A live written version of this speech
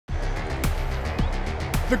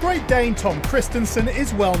The Great Dane Tom Kristensen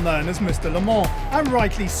is well known as Mr. Le Mans, and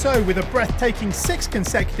rightly so, with a breathtaking 6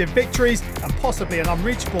 consecutive victories and possibly an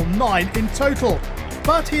unreachable 9 in total.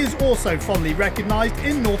 But he is also fondly recognised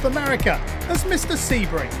in North America as Mr.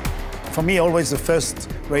 Sebring. For me, always the first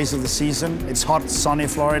race of the season. It's hot, sunny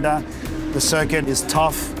Florida. The circuit is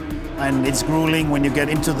tough and it's grueling when you get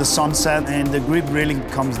into the sunset, and the grip really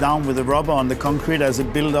comes down with the rubber on the concrete as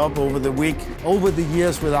it builds up over the week. Over the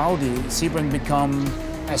years with Audi, Sebring become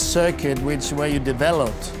a circuit where you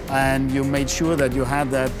developed and you made sure that you had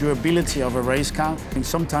that durability of a race car. And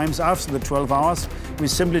sometimes after the 12 hours, we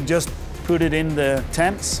simply just put it in the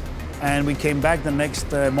tents and we came back the next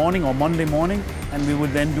morning or Monday morning, and we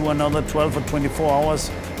would then do another 12 or 24 hours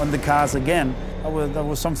on the cars again. That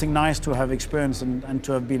was something nice to have experienced and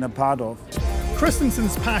to have been a part of.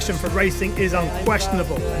 Kristensen's passion for racing is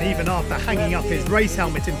unquestionable, and even after hanging up his race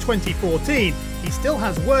helmet in 2014, he still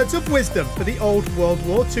has words of wisdom for the old World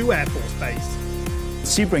War II Air Force base.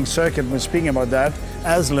 Sebring circuit, when speaking about that,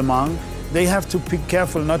 as Le Mans, they have to be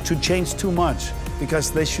careful not to change too much, because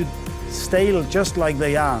they should stay just like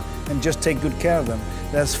they are and just take good care of them.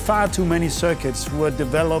 There's far too many circuits who are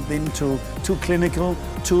developed into too clinical,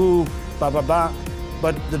 too blah.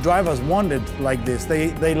 But the drivers want it like this.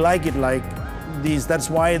 They like it like these. That's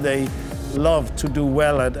why they love to do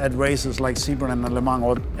well at races like Sebring and Le Mans,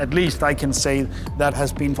 or at least I can say that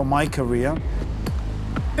has been for my career.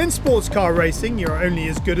 In sports car racing, you're only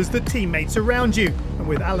as good as the teammates around you. And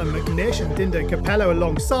with Allan McNish and Dindo Capello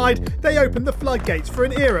alongside, they opened the floodgates for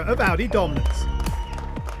an era of Audi dominance.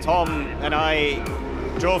 Tom and I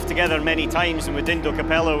drove together many times, and with Dindo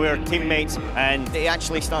Capello we were teammates, and it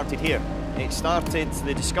actually started here. It started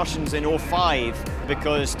the discussions in '05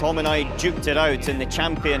 because Tom and I duked it out in the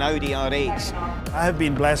champion Audi R8s. I have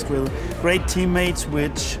been blessed with great teammates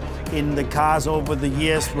which in the cars over the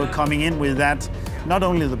years were coming in with that, not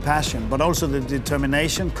only the passion, but also the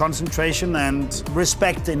determination, concentration and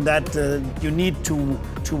respect in that you need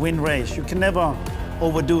to win race. You can never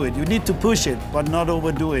overdo it. You need to push it, but not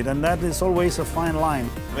overdo it, and that is always a fine line.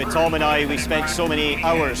 With Tom and I, we spent so many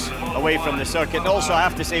hours away from the circuit. And also, I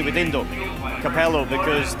have to say with Dindo Capello,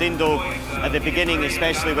 because Dindo, at the beginning,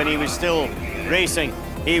 especially when he was still racing,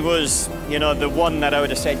 he was, you know, the one that I would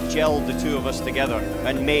have said gelled the two of us together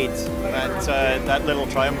and made that little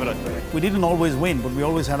triumvirate. We didn't always win, but we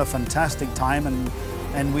always had a fantastic time,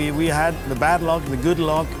 and we had the bad luck, the good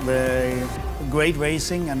luck, the great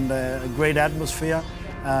racing and a great atmosphere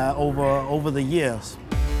over the years.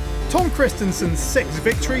 Tom Kristensen's 6th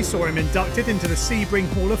victory saw him inducted into the Sebring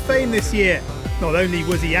Hall of Fame this year. Not only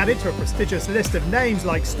was he added to a prestigious list of names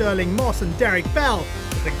like Sterling Moss and Derek Bell,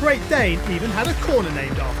 but the Great Dane even had a corner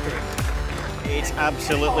named after him. It's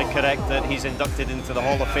absolutely correct that he's inducted into the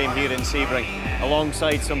Hall of Fame here in Sebring,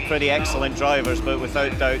 alongside some pretty excellent drivers, but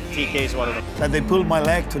without doubt TK is one of them. That they pulled my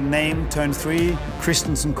leg to name Turn 3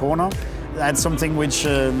 Kristensen Corner. That's something which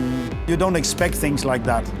you don't expect things like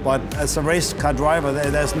that. But as a race car driver,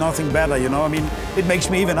 there's nothing better, you know. I mean, it makes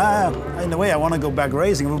me even, in a way, I want to go back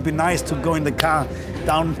racing. It would be nice to go in the car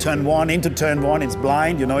down Turn 1, into Turn 1, it's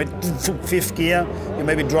blind, you know, it's 5th gear. You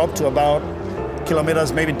maybe drop to about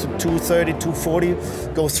kilometers, maybe to 230,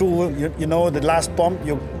 240, go through, you know, the last bump,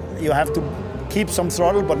 you have to keep some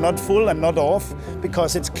throttle, but not full and not off,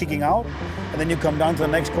 because it's kicking out. And then you come down to the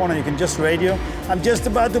next corner, you can just radio, I'm just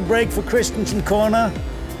about to brake for Kristensen Corner.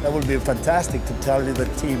 That would be fantastic to tell you the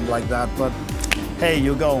team like that, but hey,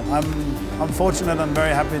 you go. I'm fortunate and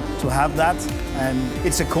very happy to have that. And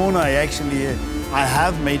it's a corner I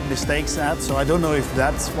have made mistakes at, so I don't know if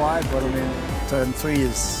that's why, but I mean, Turn 3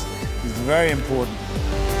 is very important.